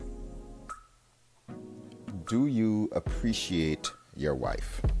Do you appreciate your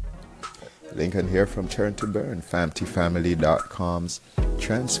wife? Lincoln here from Turn to Burn, FamTFamily.com's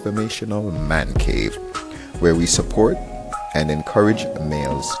transformational man cave, where we support and encourage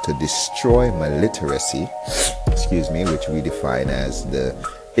males to destroy maliteracy, which we define as the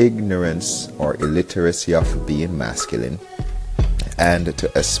ignorance or illiteracy of being masculine, and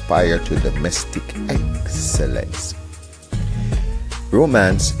to aspire to domestic excellence.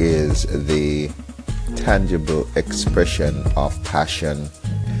 Romance is the tangible expression of passion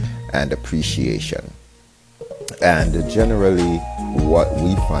and appreciation. And generally, what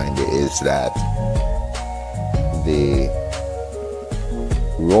we find is that the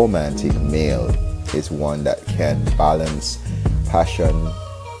romantic male is one that can balance passion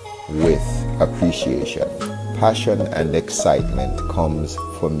with appreciation. Passion and excitement comes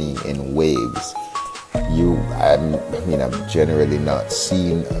for me in waves. I've generally not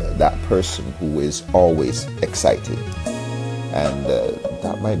seen that person who is always excited, and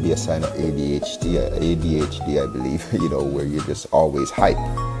that might be a sign of ADHD, I believe. Where you're just always hype.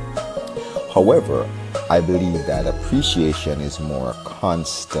 However, I believe that appreciation is more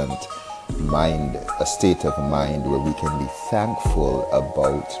constant a state of mind where we can be thankful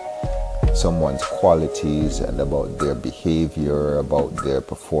about someone's qualities and about their behavior, about their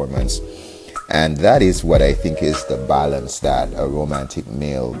performance. And that is what I think is the balance that a romantic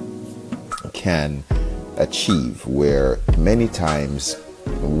male can achieve, where many times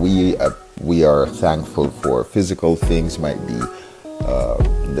we are thankful for physical things. Might be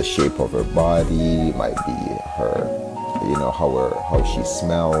the shape of her body, might be her, how she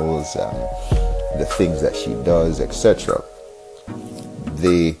smells, the things that she does, etc.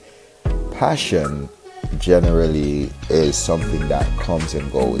 The passion generally is something that comes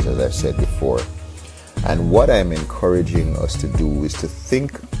and goes, as I've said before. And what I'm encouraging us to do is to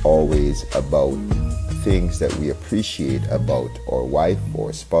think always about things that we appreciate about our wife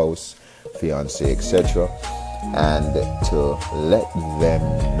or spouse, fiance, etc., and to let them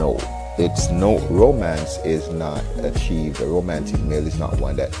know. Romance is not achieved. A romantic male is not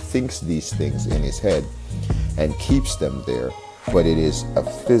one that thinks these things in his head and keeps them there, but it is a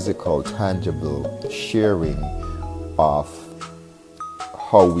physical, tangible sharing of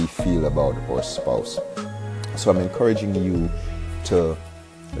how we feel about our spouse. So I'm encouraging you to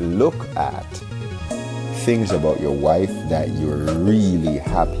look at things about your wife that you're really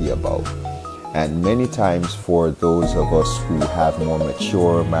happy about. And many times for those of us who have more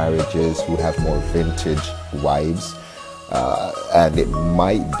mature marriages, who have more vintage wives, and it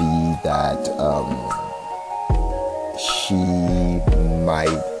might be that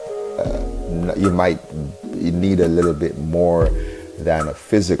you need a little bit more than a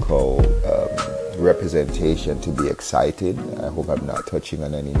physical representation to be excited. I hope I'm not touching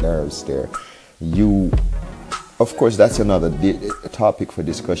on any nerves there. Of course, that's another topic for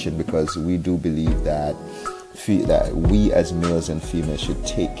discussion, because we do believe that we as males and females should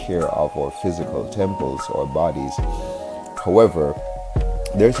take care of our physical temples or bodies. However,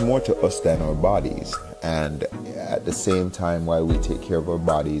 there's more to us than our bodies. And at the same time, while we take care of our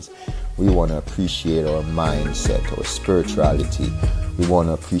bodies, we want to appreciate our mindset, our spirituality. We want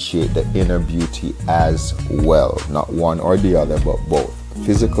to appreciate the inner beauty as well. Not one or the other, but both.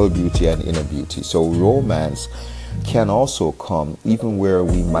 Physical beauty and inner beauty. So romance can also come even where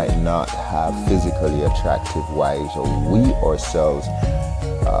we might not have physically attractive wives, or we ourselves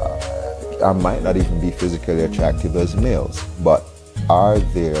might not even be physically attractive as males. But are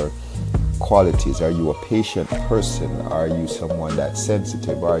there qualities? Are you a patient person? Are you someone that's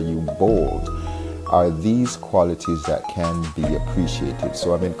sensitive? Are you bold? Are these qualities that can be appreciated?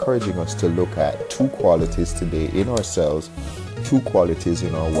 So I'm encouraging us to look at two qualities today in ourselves, two qualities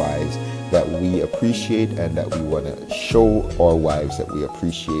in our wives that we appreciate and that we want to show our wives that we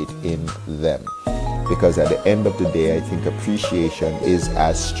appreciate in them. Because at the end of the day, I think appreciation is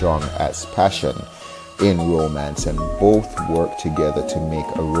as strong as passion in romance, and both work together to make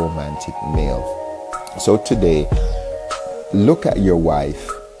a romantic male. So today, look at your wife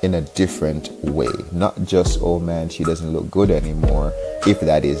in a different way. Not just, oh man, she doesn't look good anymore, if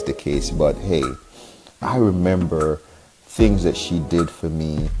that is the case, but hey, I remember things that she did for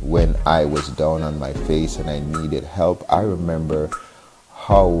me when I was down on my face and I needed help. I remember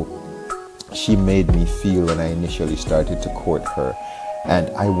how she made me feel when I initially started to court her.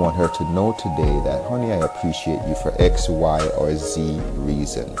 And I want her to know today that, honey, I appreciate you for X, Y, or Z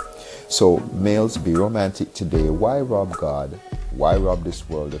reason. So males, be romantic today. Why rob God? Why rob this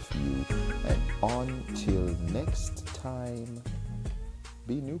world of you? And until next time,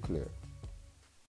 be nuclear.